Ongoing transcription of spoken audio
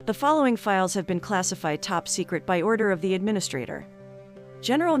The following files have been classified top secret by order of the administrator.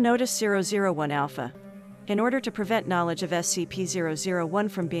 General Notice 001 Alpha. In order to prevent knowledge of SCP-001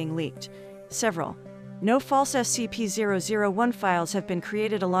 from being leaked, several no false SCP-001 files have been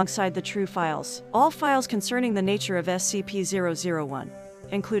created alongside the true files. All files concerning the nature of SCP-001,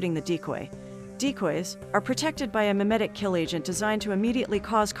 including the decoys, are protected by a memetic kill agent designed to immediately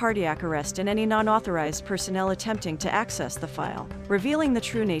cause cardiac arrest in any non-authorized personnel attempting to access the file. Revealing the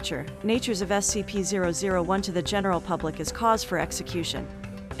true natures of SCP-001 to the general public is cause for execution,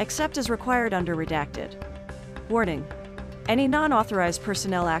 except as required under redacted. Warning: any non-authorized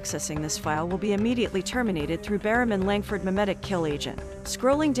personnel accessing this file will be immediately terminated through Barham and Langford memetic kill agent.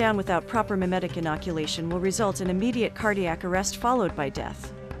 Scrolling down without proper memetic inoculation will result in immediate cardiac arrest followed by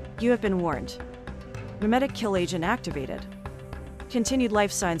death. You have been warned. Memetic kill agent activated. Continued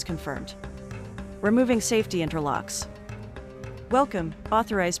life signs confirmed. Removing safety interlocks. Welcome,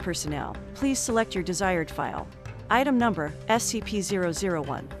 authorized personnel. Please select your desired file. Item number,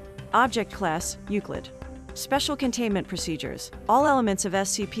 SCP-001. Object class, Euclid. Special containment procedures. All elements of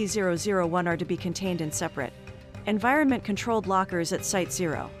SCP-001 are to be contained in separate, environment-controlled lockers at Site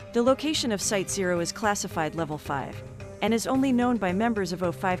 0. The location of Site 0 is classified Level 5, and is only known by members of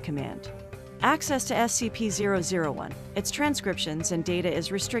O5 Command. Access to SCP-001, its transcriptions and data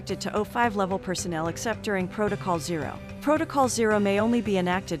is restricted to O5 level personnel except during Protocol 0. Protocol 0 may only be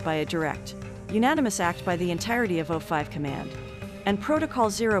enacted by a direct, unanimous act by the entirety of O5 Command, and Protocol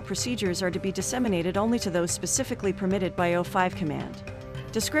 0 procedures are to be disseminated only to those specifically permitted by O5 Command.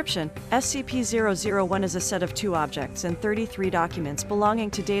 Description: SCP-001 is a set of 2 objects and 33 documents belonging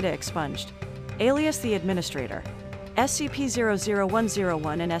to data expunged, alias the Administrator.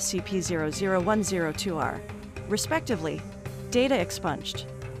 SCP-00101 and SCP-00102 are, respectively, data expunged.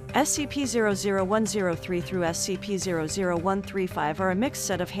 SCP-00103 through SCP-00135 are a mixed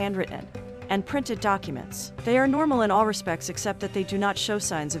set of handwritten and printed documents. They are normal in all respects except that they do not show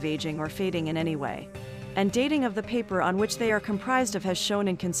signs of aging or fading in any way, and dating of the paper on which they are comprised of has shown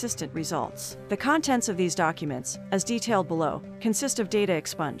inconsistent results. The contents of these documents, as detailed below, consist of data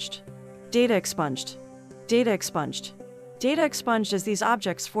expunged. Data expunged. Data expunged. Data expunged as these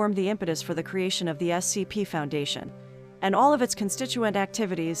objects formed the impetus for the creation of the SCP Foundation, and all of its constituent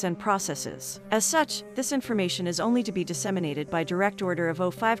activities and processes. As such, this information is only to be disseminated by direct order of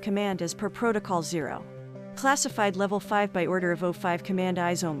O5 Command as per Protocol 0. Classified Level 5 by order of O5 Command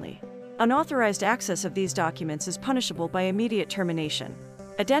Eyes only. Unauthorized access of these documents is punishable by immediate termination.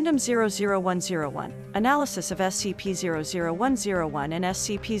 Addendum 00101, Analysis of SCP-00101 and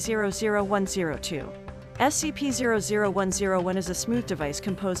SCP-00102. SCP-00101 is a smooth device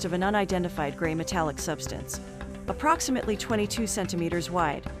composed of an unidentified gray metallic substance, approximately 22 centimeters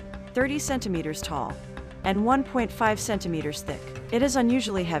wide, 30 centimeters tall, and 1.5 centimeters thick. It is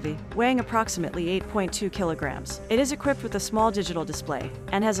unusually heavy, weighing approximately 8.2 kilograms. It is equipped with a small digital display,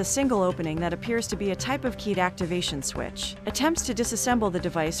 and has a single opening that appears to be a type of keyed activation switch. Attempts to disassemble the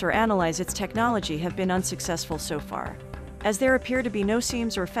device or analyze its technology have been unsuccessful so far, as there appear to be no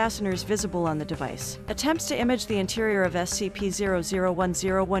seams or fasteners visible on the device. Attempts to image the interior of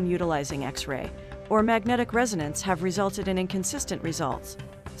SCP-00101 utilizing X-ray or magnetic resonance have resulted in inconsistent results,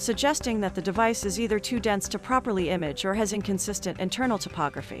 suggesting that the device is either too dense to properly image or has inconsistent internal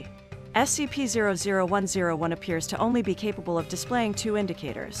topography. SCP-00101 appears to only be capable of displaying 2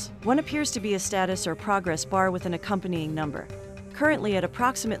 indicators. One appears to be a status or progress bar with an accompanying number, currently at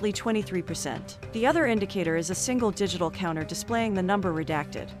approximately 23%. The other indicator is a single digital counter displaying the number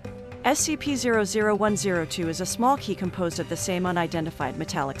redacted. SCP-00102 is a small key composed of the same unidentified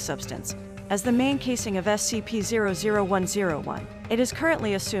metallic substance as the main casing of SCP-00101. It is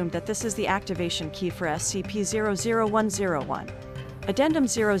currently assumed that this is the activation key for SCP-00101. Addendum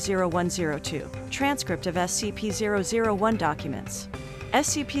 00102, Transcript of SCP-001 documents.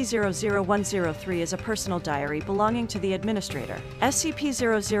 SCP-00103 is a personal diary belonging to the Administrator.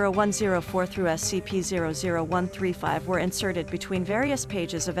 SCP-00104 through SCP-00135 were inserted between various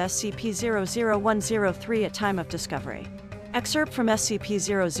pages of SCP-00103 at time of discovery. Excerpt from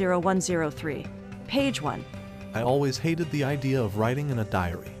SCP-00103, page 1. I always hated the idea of writing in a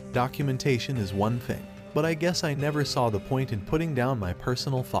diary. Documentation is one thing, but I guess I never saw the point in putting down my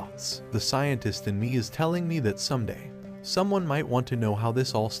personal thoughts. The scientist in me is telling me that someday, someone might want to know how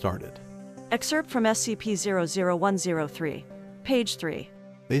this all started. Excerpt from SCP-00103, page 3.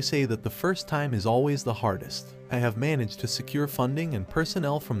 They say that the first time is always the hardest. I have managed to secure funding and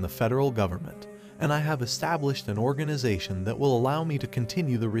personnel from the federal government, and I have established an organization that will allow me to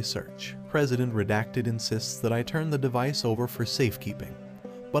continue the research. President Redacted insists that I turn the device over for safekeeping,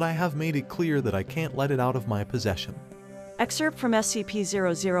 but I have made it clear that I can't let it out of my possession. Excerpt from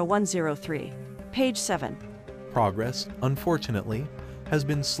SCP-00103, page 7. Progress, unfortunately, has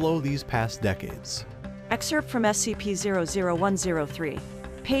been slow these past decades. Excerpt from SCP-00103,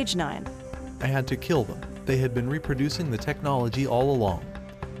 page 9. I had to kill them. They had been reproducing the technology all along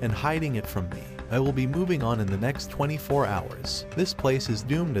and hiding it from me. I will be moving on in the next 24 hours. This place is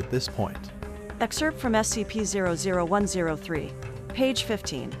doomed at this point. Excerpt from SCP-00103, page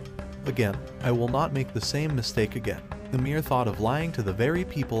 15. Again, I will not make the same mistake again. The mere thought of lying to the very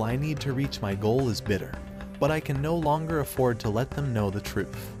people I need to reach my goal is bitter, but I can no longer afford to let them know the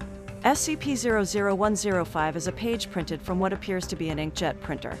truth. SCP-00105 is a page printed from what appears to be an inkjet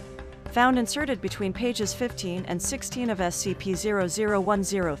printer, found inserted between pages 15 and 16 of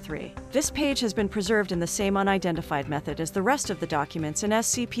SCP-00103. This page has been preserved in the same unidentified method as the rest of the documents in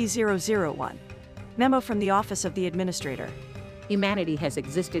SCP-001. Memo from the Office of the Administrator. Humanity has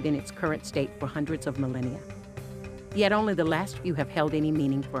existed in its current state for hundreds of millennia. Yet only the last few have held any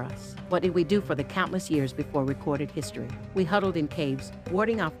meaning for us. What did we do for the countless years before recorded history? We huddled in caves,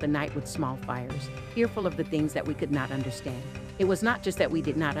 warding off the night with small fires, fearful of the things that we could not understand. It was not just that we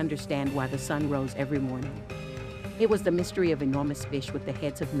did not understand why the sun rose every morning. It was the mystery of enormous fish with the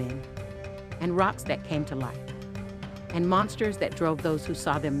heads of men, and rocks that came to life, and monsters that drove those who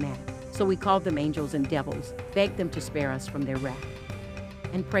saw them mad. So we called them angels and devils, begged them to spare us from their wrath,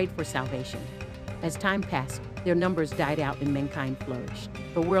 and prayed for salvation. As time passed, their numbers died out and mankind flourished.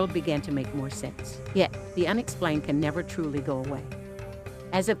 The world began to make more sense. Yet, the unexplained can never truly go away.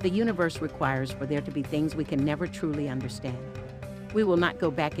 As if the universe requires for there to be things we can never truly understand. We will not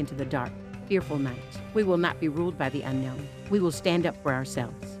go back into the dark, fearful nights. We will not be ruled by the unknown. We will stand up for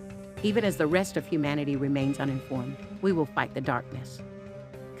ourselves. Even as the rest of humanity remains uninformed, we will fight the darkness,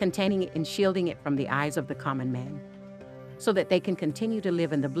 containing it and shielding it from the eyes of the common man, so that they can continue to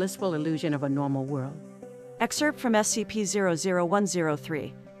live in the blissful illusion of a normal world. Excerpt from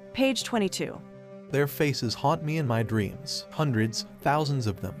SCP-00103, page 22. Their faces haunt me in my dreams. Hundreds, thousands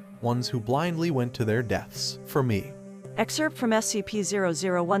of them. Ones who blindly went to their deaths. For me. Excerpt from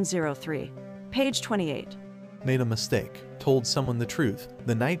SCP-00103, page 28. Made a mistake. Told someone the truth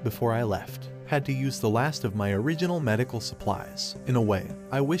the night before I left. Had to use the last of my original medical supplies. In a way,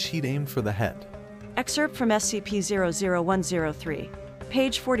 I wish he'd aimed for the head. Excerpt from SCP-00103,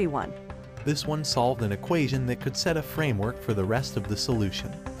 page 41. This one solved an equation that could set a framework for the rest of the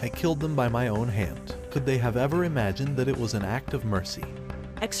solution. I killed them by my own hand. Could they have ever imagined that it was an act of mercy?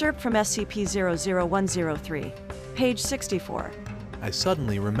 Excerpt from SCP-00103, page 64. I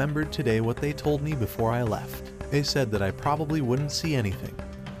suddenly remembered today what they told me before I left. They said that I probably wouldn't see anything,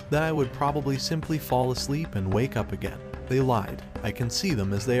 that I would probably simply fall asleep and wake up again. They lied. I can see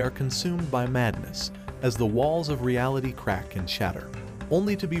them as they are consumed by madness, as the walls of reality crack and shatter,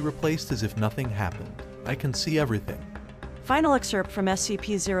 only to be replaced as if nothing happened. I can see everything. Final excerpt from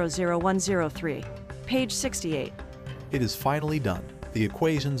SCP-00103, page 68. It is finally done. The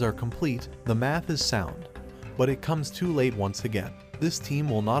equations are complete, the math is sound, but it comes too late once again. This team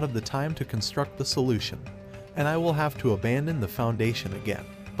will not have the time to construct the solution, and I will have to abandon the Foundation again.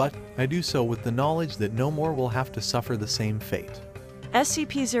 But I do so with the knowledge that no more will have to suffer the same fate.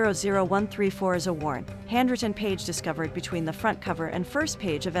 SCP-00134 is a worn, handwritten page discovered between the front cover and first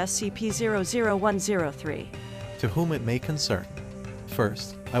page of SCP-00103. To whom it may concern.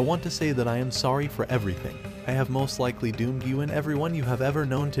 First, I want to say that I am sorry for everything. I have most likely doomed you and everyone you have ever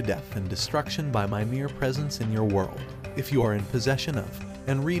known to death and destruction by my mere presence in your world. If you are in possession of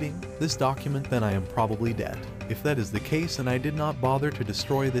and reading this document, then I am probably dead. If that is the case and I did not bother to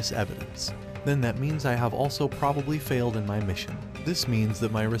destroy this evidence, then that means I have also probably failed in my mission. This means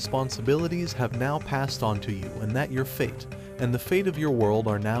that my responsibilities have now passed on to you and that your fate and the fate of your world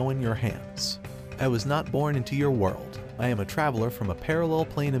are now in your hands. I was not born into your world. I am a traveler from a parallel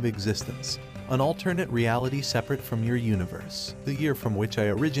plane of existence, an alternate reality separate from your universe. The year from which I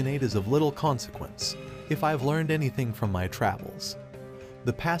originate is of little consequence, if I've learned anything from my travels.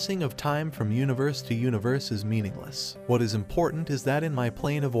 The passing of time from universe to universe is meaningless. What is important is that in my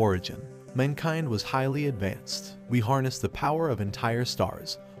plane of origin, mankind was highly advanced. We harnessed the power of entire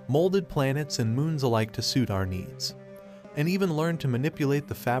stars, molded planets and moons alike to suit our needs, and even learned to manipulate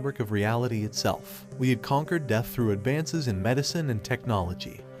the fabric of reality itself. We had conquered death through advances in medicine and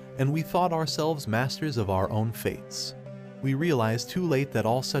technology, and we thought ourselves masters of our own fates. We realized too late that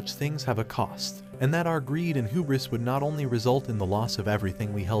all such things have a cost, and that our greed and hubris would not only result in the loss of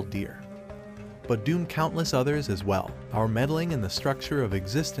everything we held dear, but doom countless others as well. Our meddling in the structure of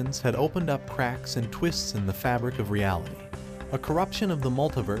existence had opened up cracks and twists in the fabric of reality, a corruption of the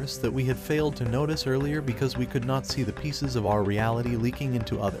multiverse that we had failed to notice earlier because we could not see the pieces of our reality leaking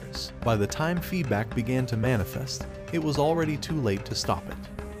into others. By the time feedback began to manifest, it was already too late to stop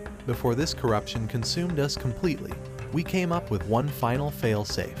it. Before this corruption consumed us completely, we came up with one final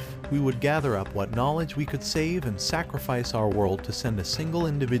fail-safe. We would gather up what knowledge we could save and sacrifice our world to send a single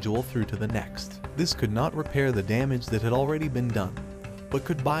individual through to the next. This could not repair the damage that had already been done, but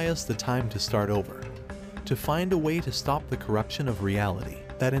could buy us the time to start over. To find a way to stop the corruption of reality.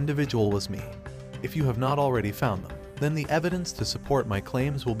 That individual was me. If you have not already found them, then the evidence to support my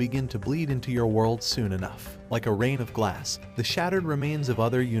claims will begin to bleed into your world soon enough. Like a rain of glass, the shattered remains of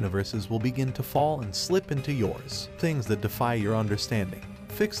other universes will begin to fall and slip into yours. Things that defy your understanding.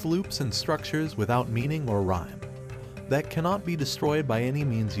 Fixed loops and structures without meaning or rhyme. That cannot be destroyed by any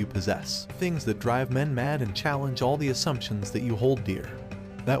means you possess. Things that drive men mad and challenge all the assumptions that you hold dear.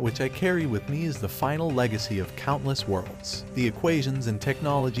 That which I carry with me is the final legacy of countless worlds. The equations and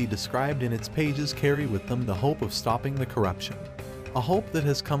technology described in its pages carry with them the hope of stopping the corruption. A hope that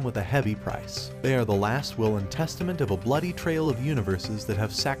has come with a heavy price. They are the last will and testament of a bloody trail of universes that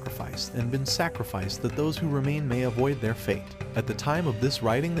have sacrificed and been sacrificed that those who remain may avoid their fate. At the time of this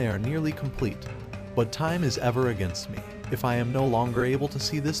writing they are nearly complete. But time is ever against me. If I am no longer able to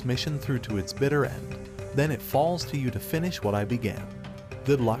see this mission through to its bitter end, then it falls to you to finish what I began.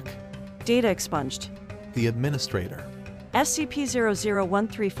 Good luck. Data expunged. The Administrator.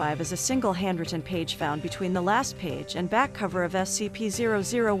 SCP-00135 is a single handwritten page found between the last page and back cover of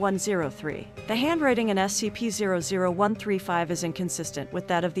SCP-00103. The handwriting in SCP-00135 is inconsistent with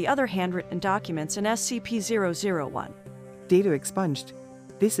that of the other handwritten documents in SCP-001. Data expunged.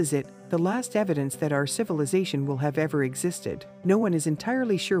 This is it, the last evidence that our civilization will have ever existed. No one is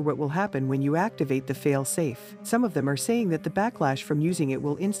entirely sure what will happen when you activate the fail-safe. Some of them are saying that the backlash from using it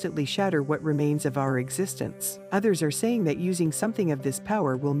will instantly shatter what remains of our existence. Others are saying that using something of this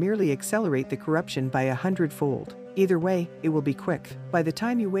power will merely accelerate the corruption by 100-fold. Either way, it will be quick. By the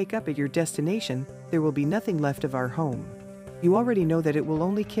time you wake up at your destination, there will be nothing left of our home. You already know that it will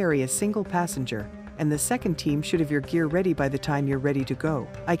only carry a single passenger, and the second team should have your gear ready by the time you're ready to go.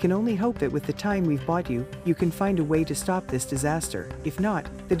 I can only hope that with the time we've bought you, you can find a way to stop this disaster. If not,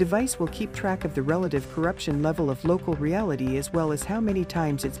 the device will keep track of the relative corruption level of local reality as well as how many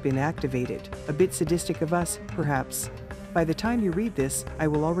times it's been activated. A bit sadistic of us, perhaps. By the time you read this, I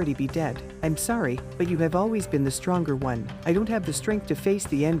will already be dead. I'm sorry, but you have always been the stronger one. I don't have the strength to face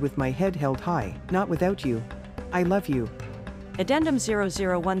the end with my head held high. Not without you. I love you. Addendum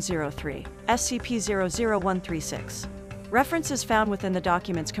 00103, SCP-00136. References found within the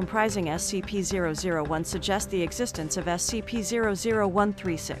documents comprising SCP-001 suggest the existence of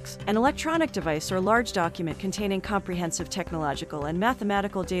SCP-00136, an electronic device or large document containing comprehensive technological and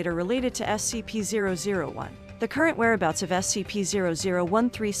mathematical data related to SCP-001. The current whereabouts of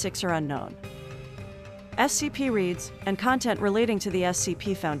SCP-00136 are unknown. SCP reads, and content relating to the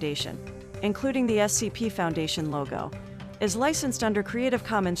SCP Foundation, including the SCP Foundation logo, is licensed under Creative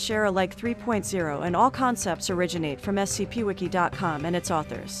Commons Share-alike 3.0 and all concepts originate from scpwiki.com and its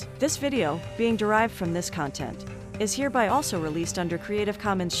authors. This video, being derived from this content, is hereby also released under Creative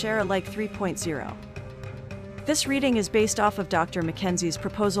Commons Share-alike 3.0. This reading is based off of Dr. Mackenzie's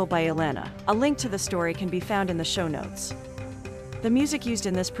proposal by Ilana. A link to the story can be found in the show notes. The music used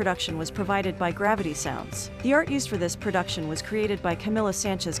in this production was provided by Gravity Sounds. The art used for this production was created by Camila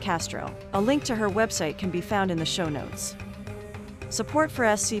Sanchez Castro. A link to her website can be found in the show notes. Support for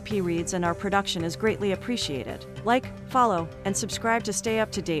SCP Reads and our production is greatly appreciated. Like, follow, and subscribe to stay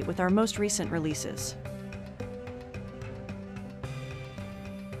up to date with our most recent releases.